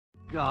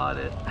Got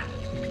it.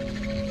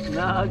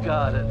 Now I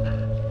got it.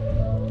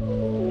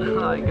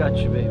 I got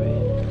you, baby.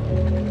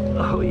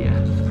 Oh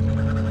yeah.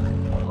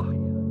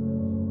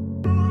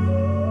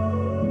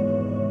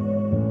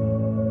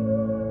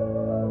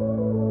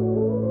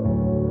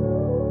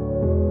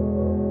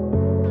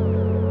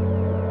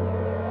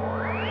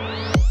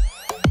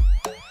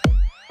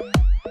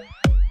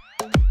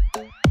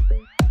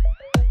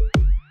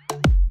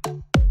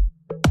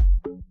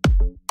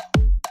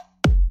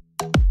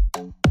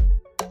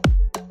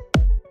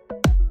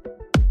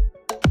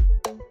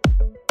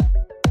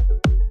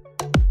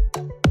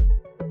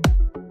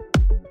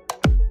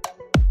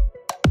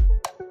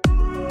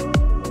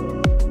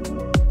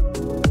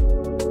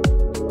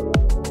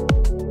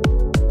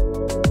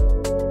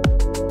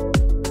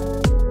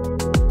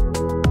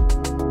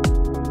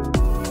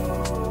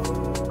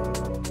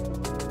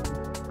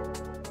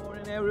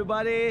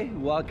 Everybody,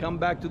 welcome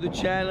back to the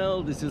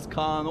channel. This is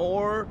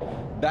Conor,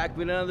 back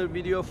with another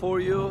video for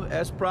you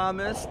as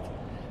promised.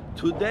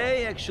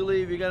 Today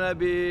actually we're gonna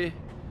be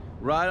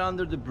right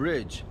under the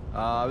bridge.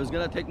 I was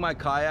gonna take my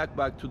kayak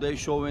back today,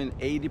 showing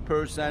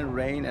 80%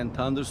 rain and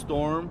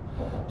thunderstorm,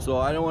 so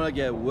I don't want to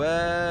get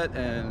wet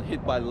and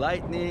hit by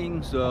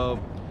lightning. So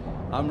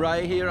I'm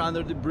right here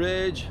under the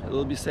bridge.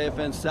 It'll be safe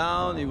and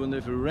sound even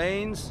if it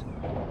rains.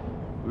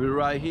 We're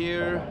right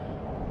here,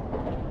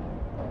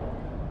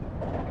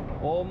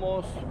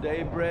 almost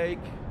daybreak,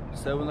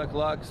 7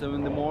 o'clock, 7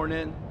 in the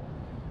morning.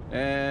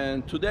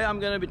 And today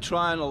I'm gonna be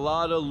trying a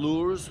lot of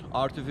lures,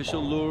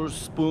 artificial lures,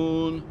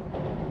 spoon,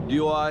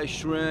 DOI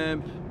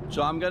shrimp.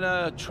 So I'm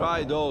gonna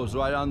try those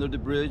right under the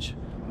bridge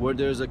where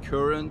there's a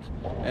current,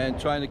 and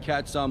trying to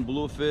catch some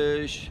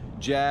bluefish,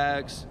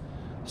 jacks,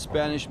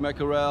 Spanish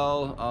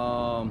mackerel,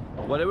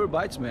 whatever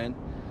bites, man.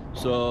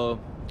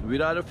 So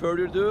without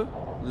further ado,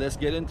 let's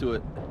get into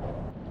it.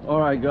 All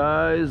right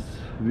guys,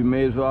 we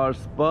made it to our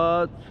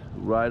spot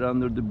right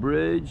under the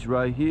bridge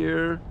right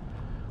here.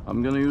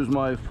 I'm gonna use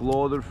my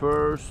floater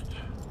first.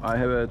 I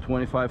have a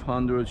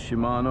 2500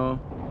 Shimano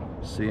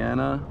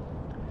Sienna.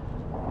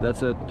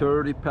 That's a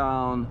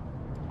 30-pound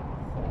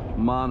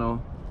mono,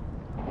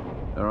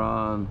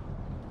 around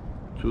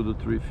 2 to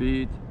 3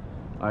 feet.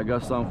 I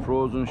got some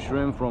frozen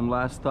shrimp from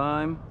last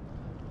time.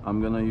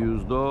 I'm gonna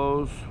use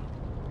those.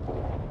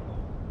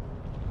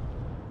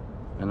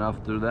 And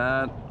after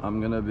that, I'm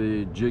gonna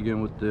be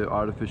jigging with the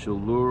artificial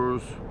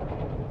lures.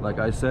 Like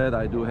I said,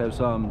 I do have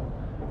some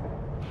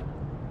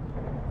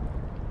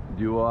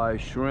DOI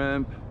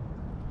shrimp.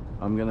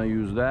 I'm gonna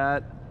use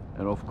that.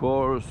 And of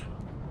course,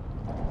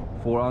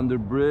 for under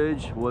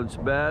bridge, what's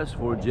best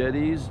for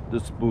jetties, the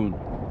spoon.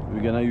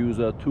 We're gonna use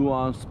a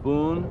 2-ounce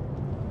spoon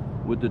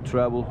with the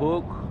treble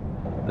hook.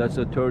 That's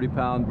a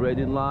 30-pound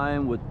braided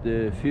line with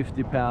the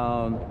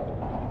 50-pound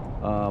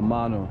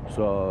mono.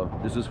 So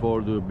this is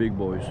for the big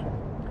boys.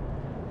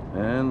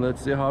 And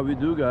let's see how we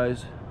do,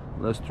 guys.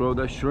 Let's throw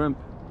that shrimp.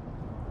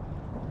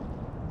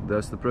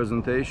 That's the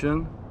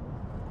presentation.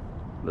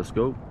 Let's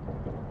go.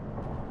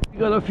 We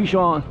got a fish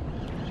on.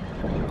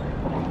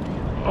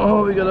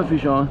 Oh, we got a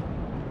fish on.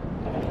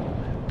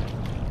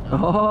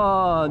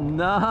 Oh,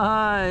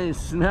 nice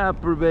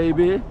snapper,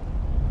 baby.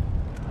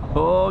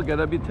 Oh,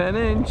 gotta be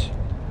 10-inch.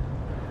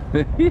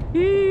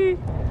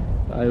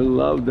 I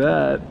love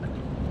that.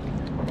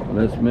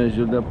 Let's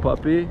measure the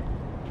puppy.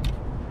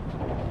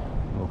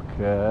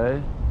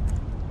 Okay.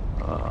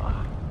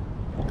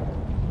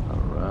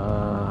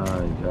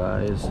 Alright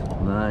guys,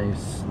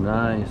 nice,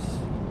 nice.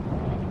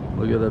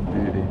 Look at that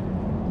beauty.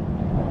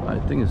 I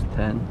think it's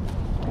 10,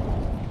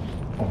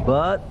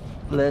 but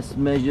let's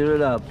measure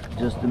it up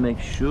just to make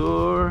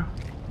sure.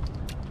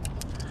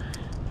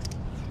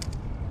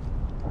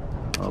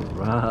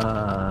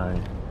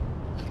 Alright,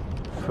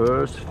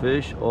 first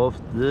fish of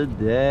the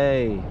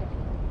day.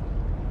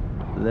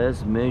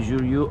 Let's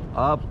measure you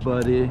up,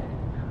 buddy.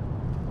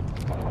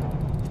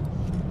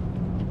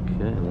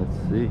 Okay, let's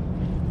see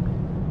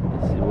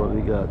what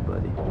we got,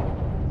 buddy.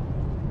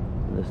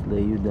 Let's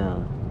lay you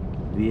down.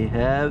 We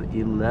have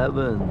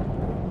 11,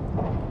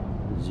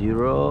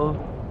 0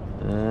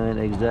 and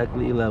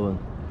exactly 11.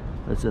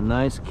 That's a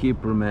nice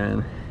keeper,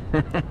 man.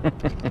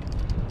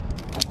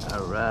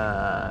 All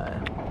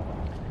right,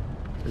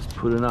 let's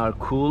put in our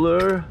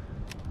cooler.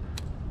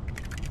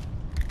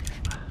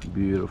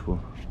 Beautiful.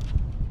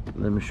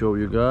 Let me show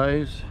you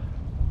guys.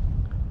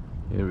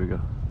 Here we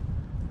go.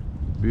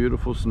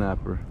 Beautiful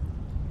snapper.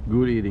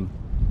 Good eating.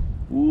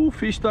 Ooh,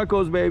 fish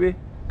tacos, baby.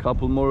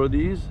 Couple more of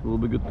these, we'll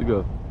be good to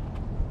go.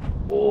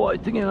 Oh, I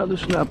think another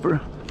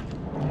snapper.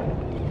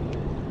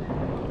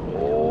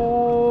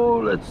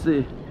 Oh, let's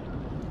see.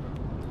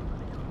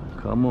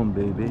 Come on,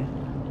 baby.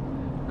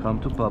 Come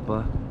to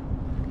Papa.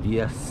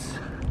 Yes.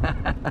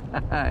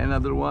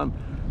 Another one,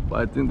 but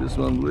I think this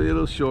one's a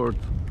little short.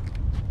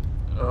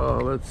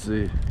 Oh, let's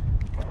see.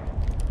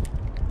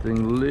 I think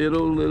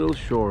little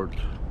short.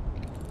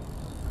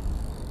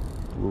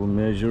 We'll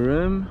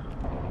measure him.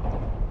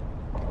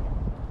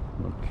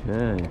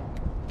 Okay.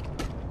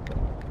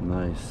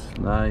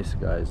 Nice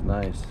guys,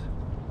 nice.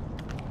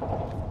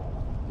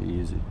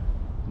 Easy.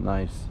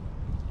 Nice.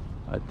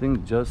 I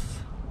think just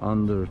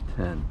under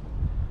 10.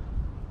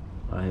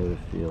 I have a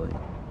feeling.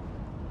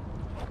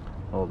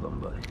 Hold on,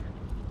 buddy.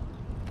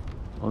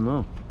 Oh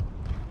no.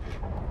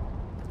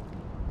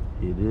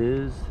 It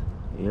is,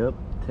 yep,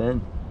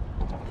 10.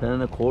 10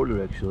 and a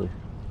quarter actually.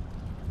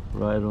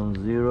 Right on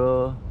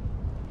 0.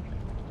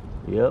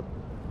 Yep.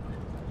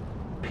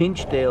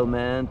 Pinch tail,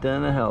 man. 10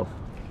 and a half.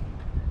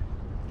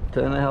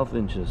 10 and a half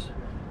inches.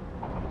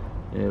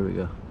 There we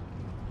go.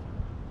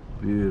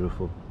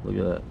 Beautiful. Look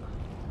at that.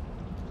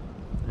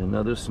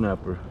 Another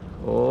snapper.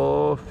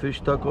 Oh,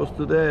 fish tacos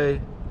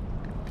today.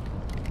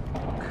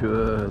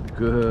 Good,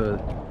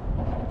 good.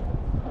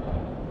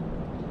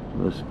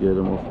 Let's get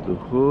him off the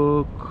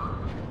hook.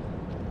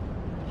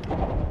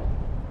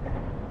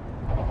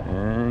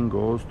 And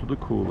goes to the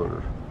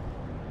cooler.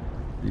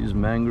 These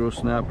mangrove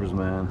snappers,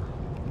 man,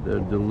 they're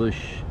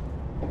delish.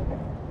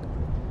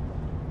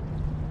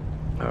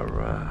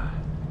 Alright.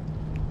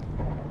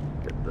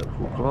 Get that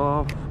hook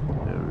off.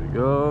 There we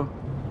go.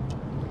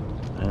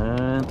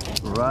 And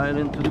right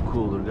into the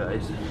cooler,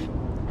 guys.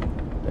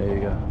 There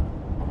you go.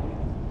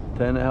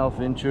 10 and a half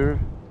incher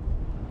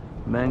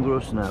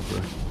mangrove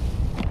snapper.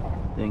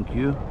 Thank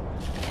you.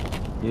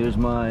 Here's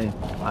my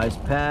ice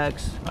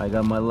packs. I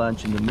got my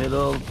lunch in the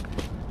middle.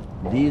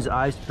 These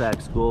ice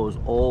packs goes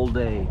all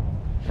day.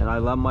 And I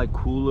love my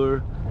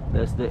cooler.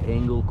 That's the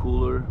angle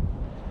cooler.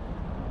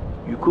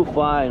 You could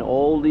find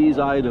all these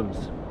items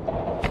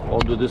on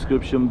the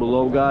description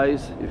below,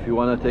 guys, if you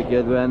want to take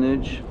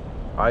advantage.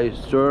 I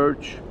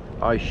searched,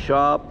 I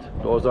shopped.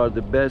 Those are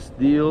the best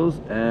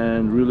deals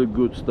and really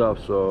good stuff.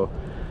 So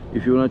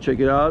if you want to check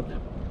it out,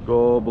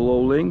 go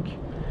below link,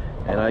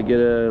 and I get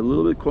a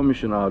little bit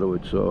commission out of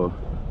it. So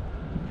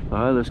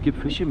alright, let's keep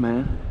fishing,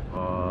 man.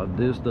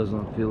 This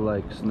doesn't feel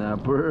like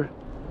snapper.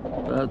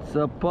 That's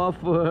a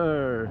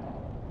puffer.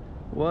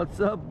 What's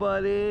up,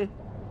 buddy?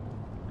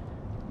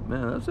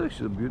 Man, that's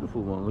actually a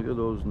beautiful one. Look at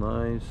those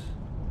nice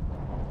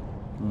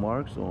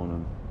marks on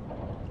him.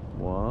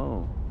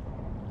 Wow.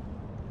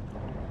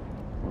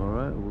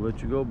 Alright, we'll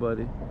let you go,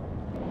 buddy.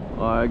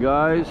 Alright,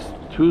 guys,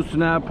 2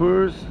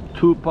 snappers,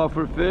 2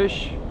 puffer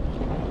fish.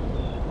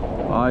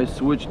 I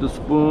switched the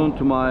spoon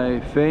to my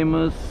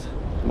favorite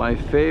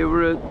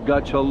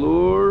gotcha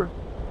lure.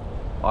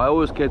 I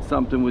always catch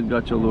something with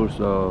gotcha lure,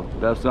 so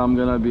that's how I'm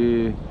gonna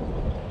be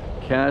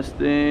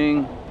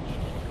casting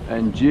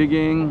and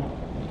jigging.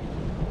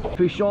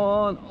 Fish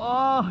on.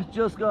 Oh,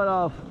 just got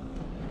off.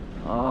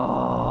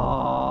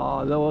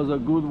 Oh, that was a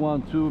good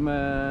one too,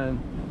 man.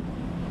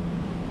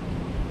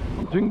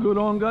 Something good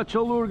on gotcha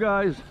lure,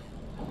 guys.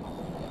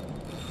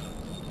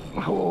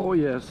 Oh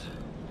yes.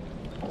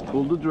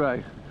 Pull the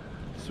drag.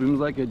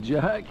 Swims like a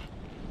jack.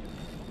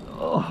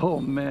 Oh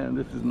man,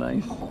 this is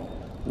nice.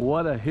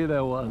 What a hit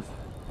that was.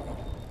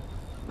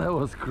 That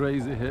was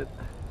crazy hit.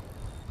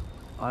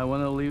 I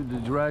want to leave the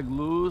drag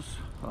loose.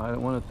 I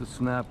don't want it to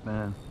snap,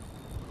 man.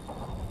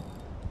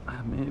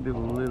 Maybe a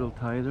little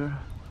tighter.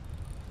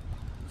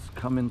 It's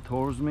coming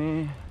towards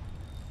me.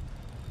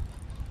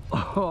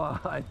 Oh,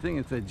 I think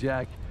it's a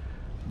jack.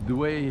 The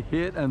way he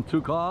hit and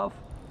took off,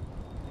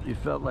 it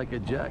felt like a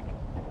jack.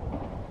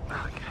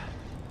 Okay.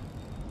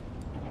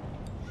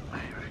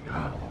 Here we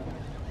go.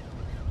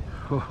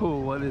 Oh,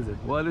 what is it?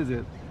 What is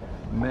it?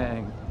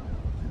 Man,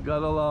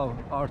 gotta love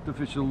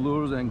artificial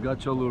lures and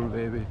gotcha lure,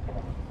 baby.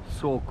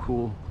 So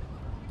cool.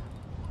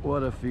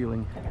 What a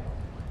feeling.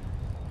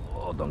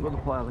 Oh, don't go to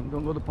piling,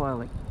 don't go to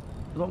piling.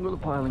 Don't go to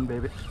piling,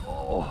 baby.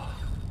 Oh,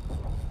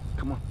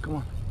 come on, come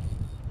on.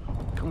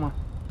 Come on.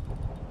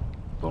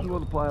 Don't go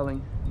to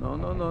piling. No,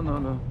 no, no, no,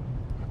 no.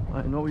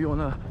 I know you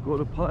wanna go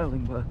to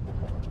piling, but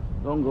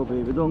don't go,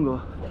 baby, don't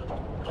go.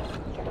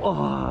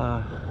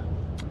 Oh,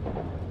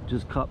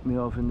 just cut me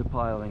off in the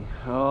piling.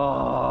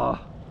 Oh.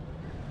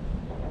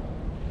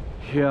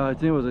 Yeah, I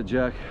think it was a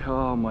jack.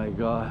 Oh my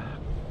god.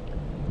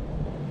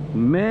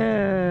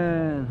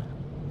 Man,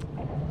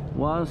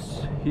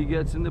 once he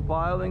gets in the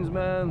pilings,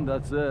 man,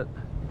 that's it.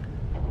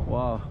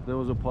 Wow, that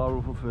was a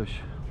powerful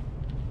fish.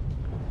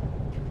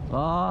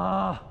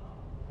 Ah,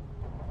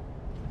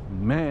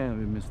 man,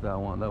 we missed that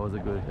one. That was a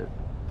good hit.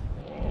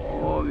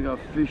 Oh, we got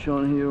fish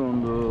on here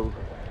on the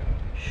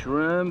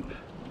shrimp.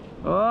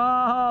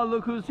 Ah,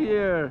 look who's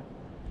here.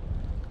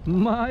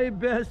 My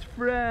best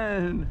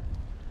friend.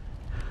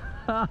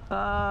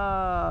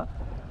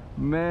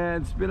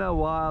 Man, it's been a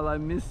while. I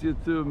miss you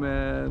too,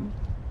 man.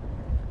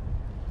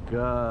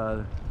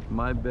 God,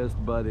 my best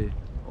buddy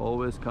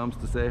always comes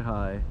to say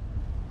hi.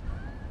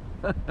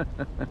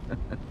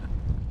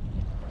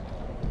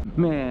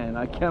 Man,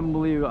 I can't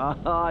believe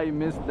I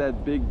missed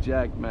that big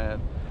jack,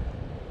 man.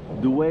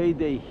 The way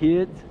they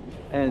hit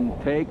and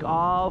take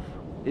off,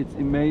 it's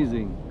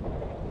amazing.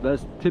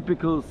 That's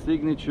typical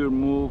signature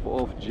move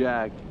of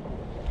jack.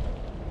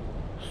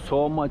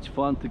 So much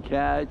fun to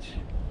catch,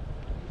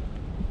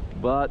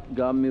 but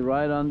got me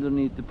right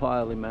underneath the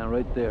piling, man,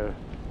 right there.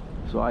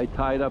 So I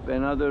tied up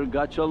another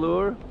gotcha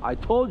lure. I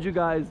told you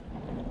guys,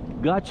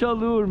 gotcha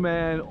lure,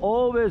 man,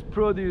 always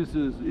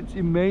produces. It's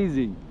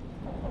amazing.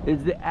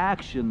 It's the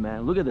action,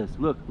 man. Look at this.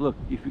 Look, look.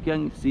 If you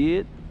can see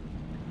it,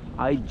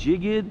 I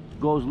jig it,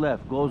 goes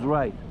left, goes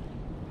right.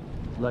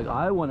 Like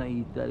I want to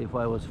eat that if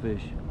I was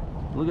fish.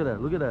 Look at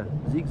that, look at that.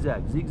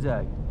 Zigzag,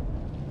 zigzag.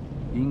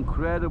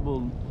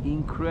 Incredible,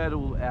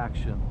 incredible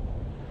action.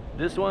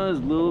 This one is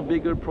a little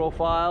bigger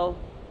profile.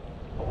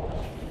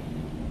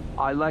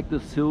 I like the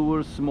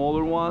silver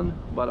smaller one,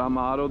 but I'm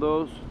out of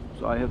those,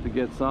 so I have to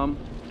get some.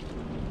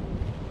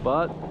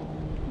 But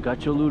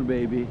got your lure,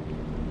 baby.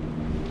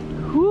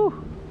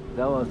 Whew,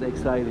 that was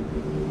exciting.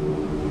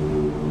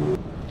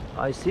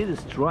 I see the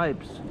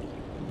stripes,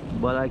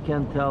 but I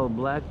can't tell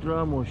black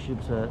drum or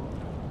ship's head.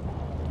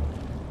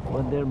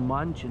 But they're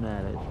munching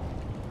at it.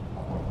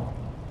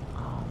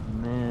 Oh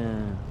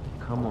man,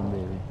 come on,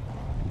 baby.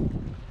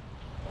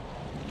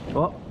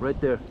 Oh, right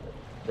there.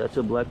 That's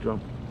a black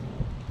drum.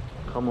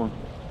 Come on,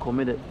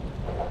 commit it.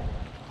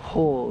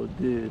 Oh,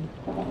 dude.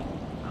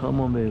 Come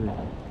on, baby.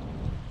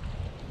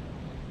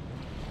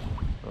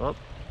 Up.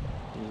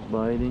 He's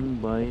biting,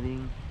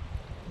 biting.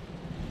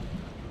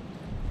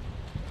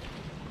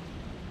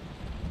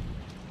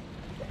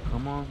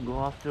 Come on, go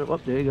after. Oh,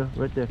 there you go.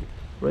 Right there.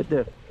 Right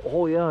there.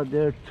 Oh, yeah,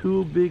 there are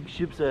two big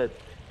ship's head.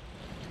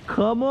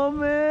 Come on,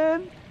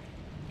 man.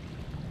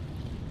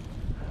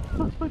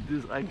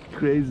 This is like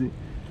crazy.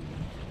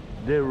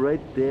 They're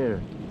right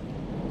there.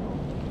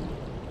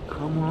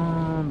 Come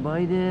on,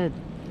 bite it.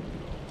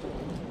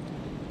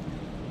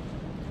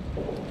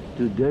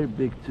 Dude, they're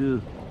big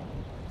too.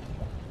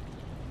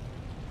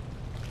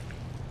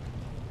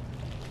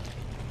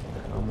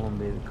 Come on,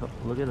 baby. Come,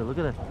 look at it, look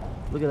at it.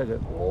 Look at that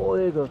guy. Oh,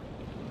 there you go.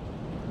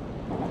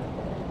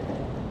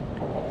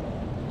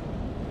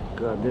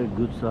 God, they're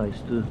good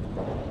size too.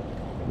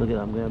 Look at it.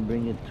 I'm gonna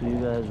bring it to you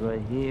guys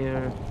right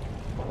here.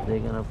 They're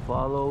gonna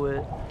follow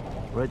it.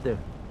 Right there.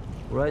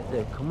 Right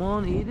there. Come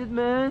on, eat it,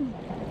 man.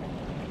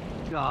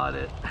 Got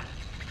it.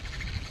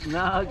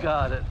 Now I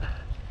got it.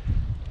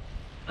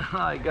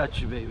 I got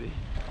you, baby.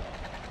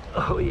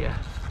 Oh yeah.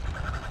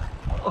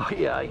 Oh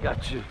yeah, I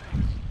got you.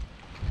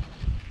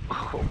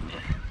 Oh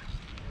man.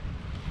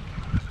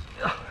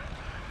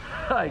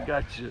 I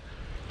got you.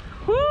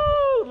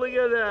 Woo! Look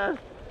at that.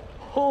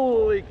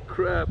 Holy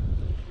crap.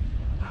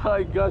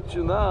 I got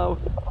you now.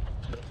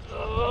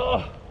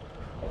 Oh.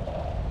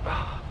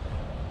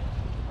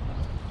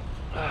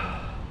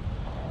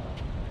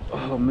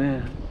 Oh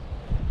man.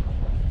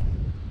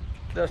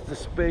 That's the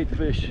spade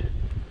fish.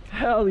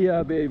 Hell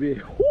yeah,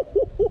 baby.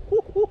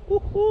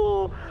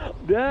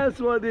 That's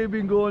what they've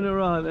been going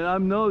around. And I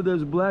know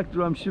there's black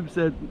drum ship's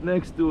head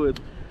next to it.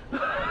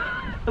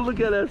 Look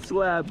at that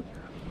slab.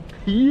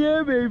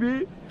 Yeah,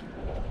 baby.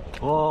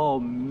 Oh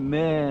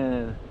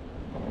man.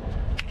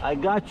 I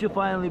got you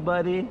finally,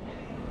 buddy.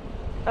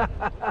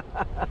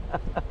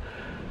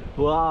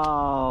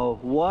 Wow,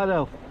 what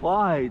a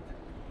fight.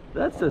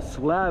 That's a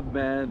slab,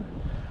 man.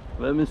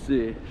 Let me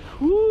see.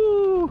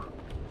 Woo.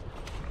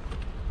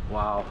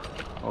 Wow.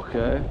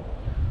 Okay.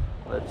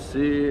 Let's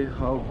see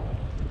how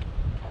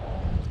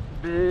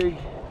big.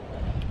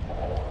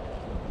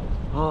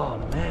 Oh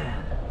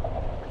man.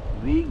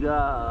 We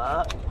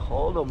got,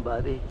 hold on,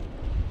 buddy.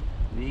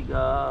 We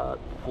got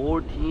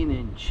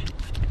 14-inch.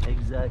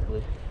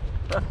 Exactly.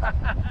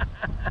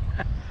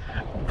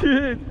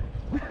 Dude,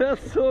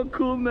 that's so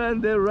cool,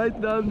 man. They're right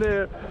down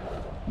there.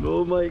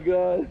 Oh my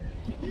god.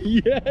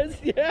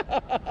 Yes, yeah.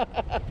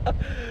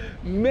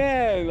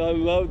 Man, I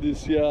love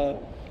this. Yeah,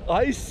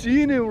 I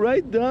seen him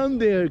right down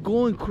there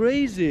going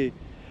crazy.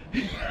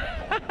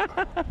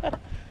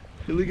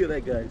 Look at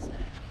that, guys.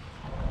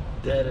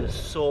 That is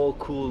so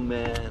cool,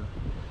 man.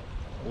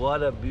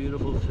 What a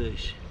beautiful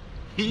fish.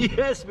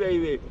 Yes,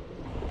 baby.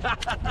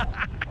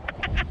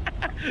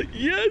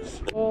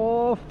 Yes.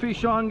 Oh,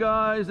 fish on,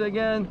 guys,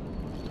 again.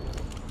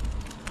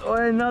 Oh,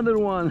 another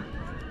one.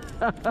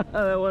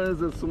 That one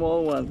is a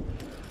small one.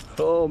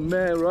 Oh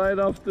man, right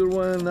after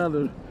one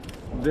another.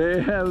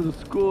 They have the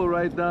school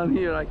right down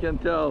here, I can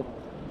tell.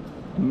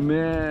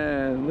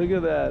 Man, look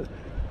at that.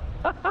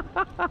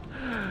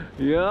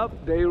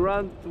 Yep, they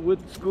run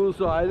with school,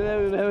 so I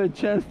didn't even have a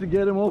chance to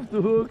get him off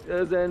the hook.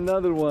 There's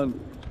another one.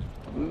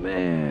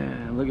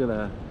 Man, look at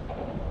that.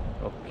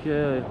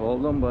 Okay,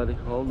 hold on, buddy,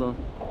 hold on.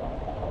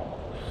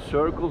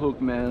 Circle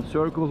hook, man,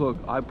 circle hook.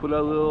 I put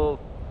a little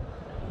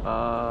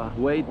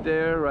weight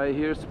there, right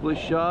here, split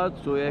shot,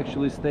 so it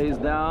actually stays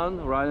down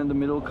right in the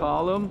middle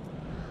column,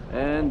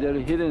 and they're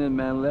hitting it,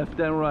 man, left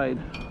and right.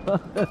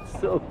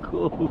 That's so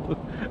cool.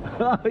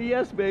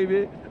 Yes,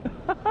 baby.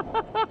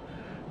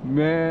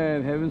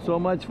 Man, having so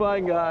much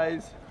fun,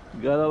 guys.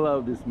 Gotta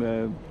love this,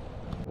 man.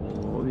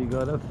 Oh, we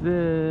got a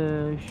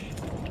fish.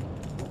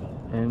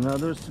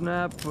 Another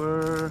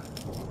snapper.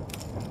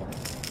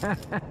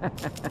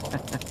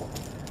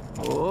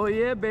 Oh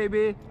yeah,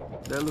 baby.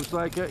 That looks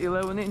like an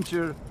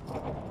 11-incher.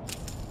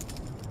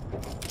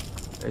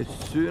 As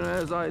soon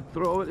as I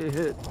throw it, it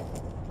hit.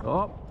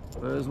 Oh,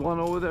 there's one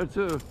over there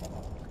too.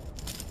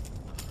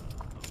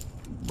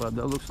 But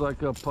that looks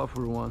like a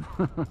puffer one.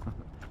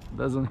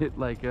 Doesn't hit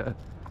like a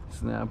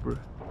snapper.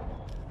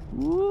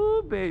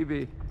 Woo,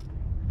 baby.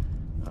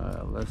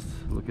 Let's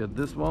look at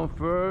this one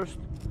first.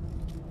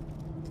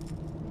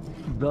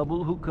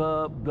 Double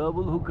hookup,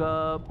 double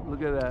hookup.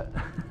 Look at that.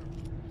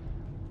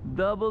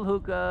 Double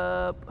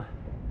hookup.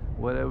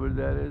 Whatever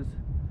that is.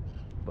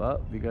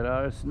 But we got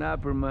our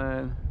snapper,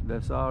 man.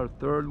 That's our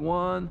third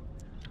one.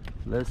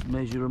 Let's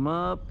measure them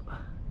up.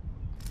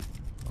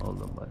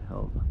 Hold on, buddy.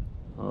 Hold on.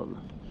 Hold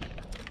on.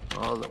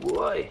 Hold on.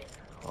 Boy.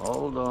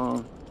 Hold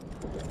on.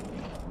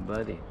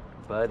 Buddy.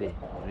 Buddy.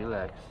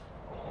 Relax.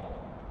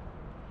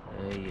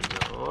 There you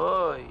go.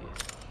 Oh, yes.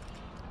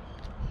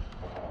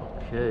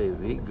 Okay,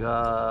 we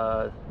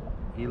got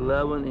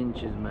 11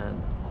 inches,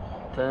 man.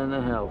 10 and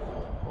a half.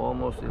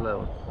 Almost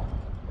 11.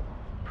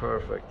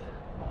 Perfect.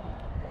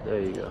 There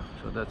you go.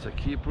 So that's a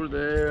keeper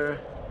there.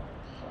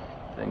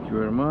 Thank you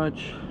very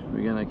much.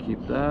 We're gonna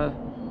keep that.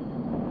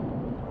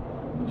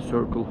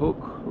 Circle hook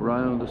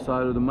right on the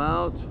side of the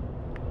mouth.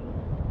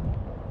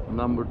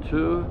 Number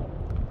 2.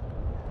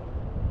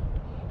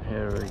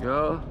 Here we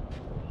go.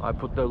 I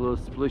put that little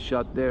split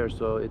shot there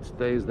so it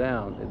stays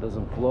down. It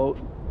doesn't float.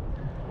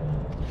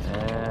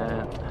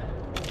 And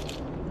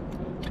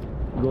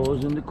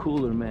goes in the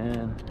cooler,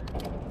 man.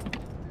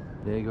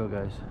 There you go,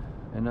 guys.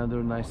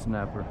 Another nice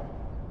snapper.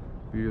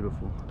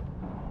 Beautiful.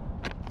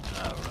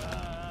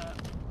 Alright.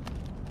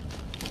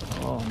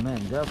 Oh man,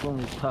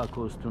 definitely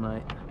tacos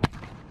tonight.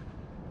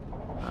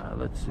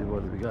 Let's see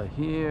what we got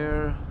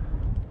here.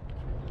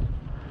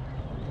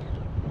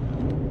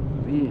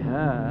 We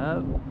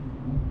have,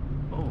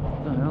 oh,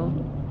 what the hell?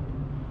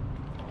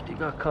 He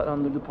got cut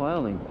under the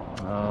piling.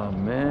 Oh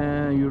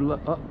man, you're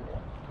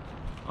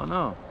oh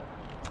no.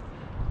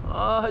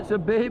 Oh, it's a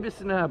baby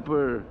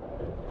snapper.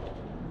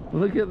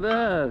 Look at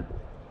that.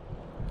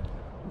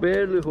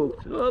 Barely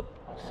hooked. Oh,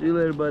 see you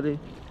later, buddy.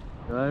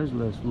 Guys,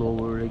 let's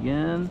lower it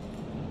again.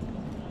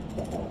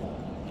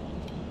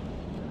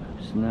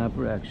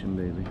 Snapper action,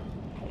 baby.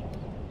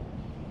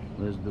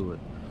 Let's do it.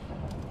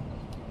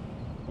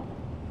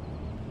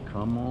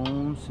 Come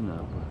on,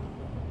 snapper.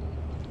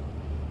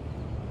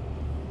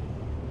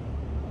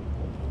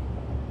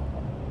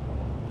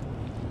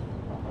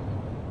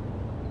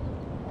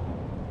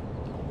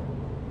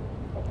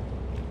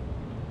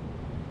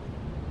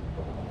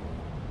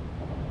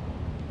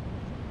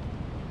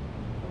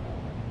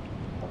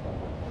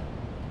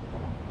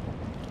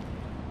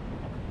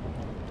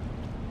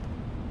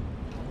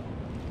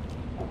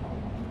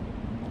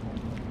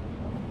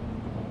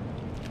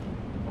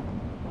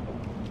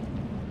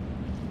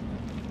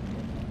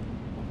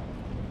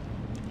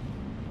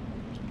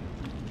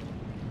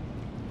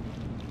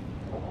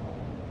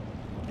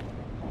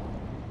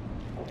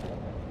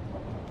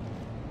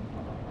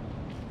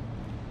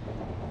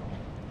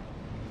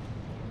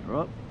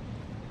 Oh,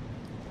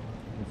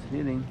 it's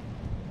hitting.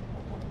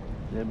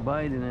 They're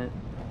biting it.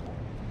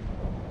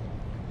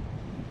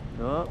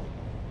 Oh,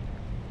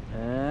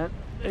 and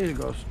there he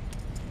goes.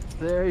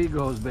 There he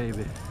goes,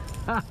 baby.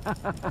 Ah,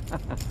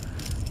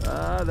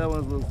 that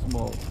one's a little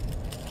small,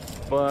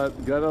 but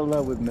gotta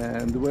love it,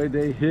 man. The way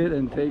they hit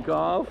and take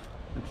off,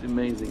 it's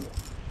amazing.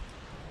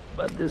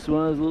 But this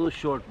one is a little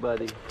short,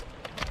 buddy.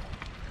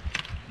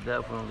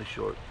 Definitely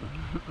short.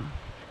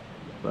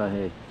 But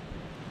hey,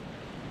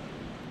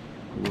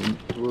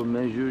 we'll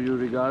measure you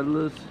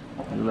regardless.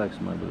 Relax,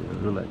 my brother,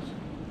 relax.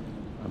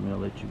 I'm gonna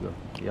let you go.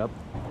 Yep,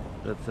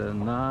 that's a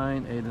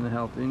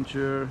 8.5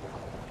 incher.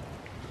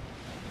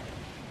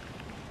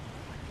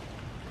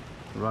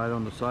 Right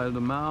on the side of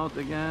the mouth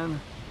again.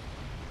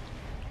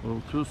 A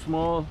little too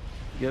small.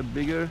 Get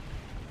bigger.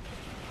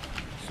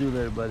 See you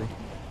later, buddy.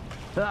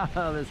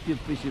 Let's keep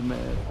fishing,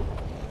 man.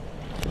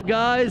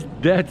 Guys,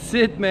 that's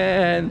it,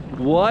 man.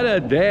 What a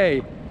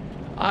day.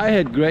 I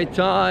had great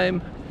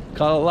time.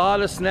 Caught a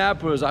lot of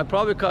snappers. I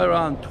probably caught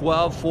around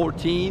 12,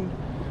 14.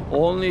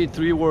 Only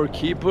 3 were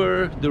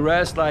keeper. The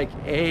rest like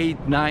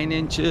 8, 9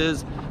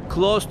 inches.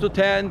 Close to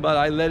 10, but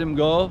I let him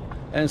go.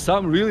 And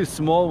some really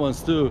small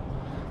ones too.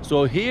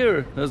 So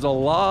here, there's a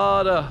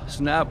lot of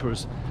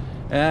snappers.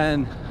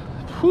 And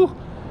whew,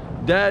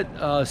 that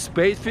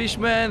spade fish,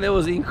 man, that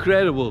was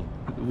incredible.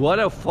 What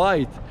a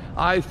fight.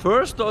 I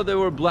first thought they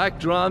were black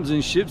drums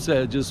and ship's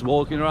head just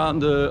walking around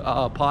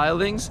the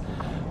pilings,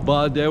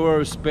 but they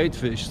were spade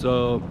fish.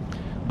 So,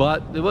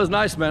 but it was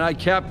nice, man. I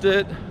kept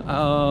it.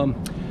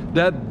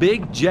 That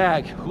big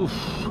jack, oof,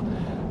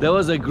 that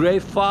was a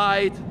great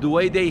fight. The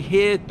way they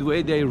hit, the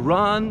way they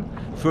run,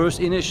 first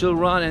initial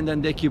run and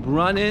then they keep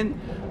running.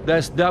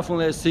 That's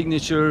definitely a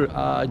signature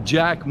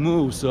jack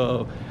move.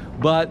 So,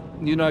 but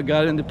you know, I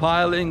got in the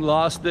piling,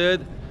 lost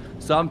it.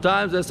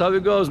 Sometimes that's how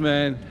it goes,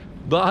 man.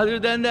 But other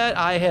than that,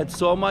 I had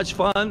so much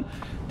fun.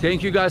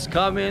 Thank you guys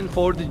coming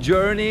for the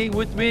journey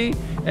with me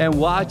and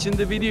watching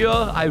the video.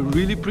 I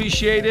really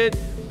appreciate it.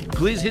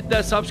 Please hit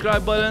that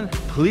subscribe button.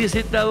 Please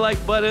hit that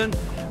like button.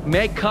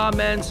 Make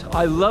comments.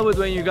 I love it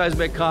when you guys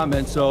make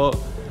comments. So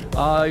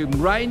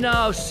right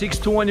now,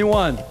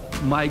 621.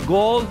 My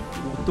goal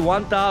to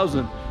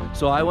 1,000.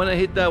 So I want to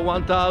hit that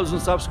 1,000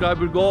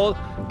 subscriber goal.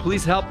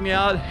 Please help me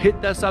out.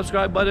 Hit that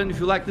subscribe button if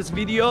you like this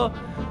video.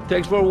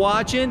 Thanks for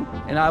watching,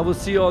 and I will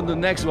see you on the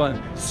next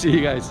one. See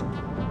you guys.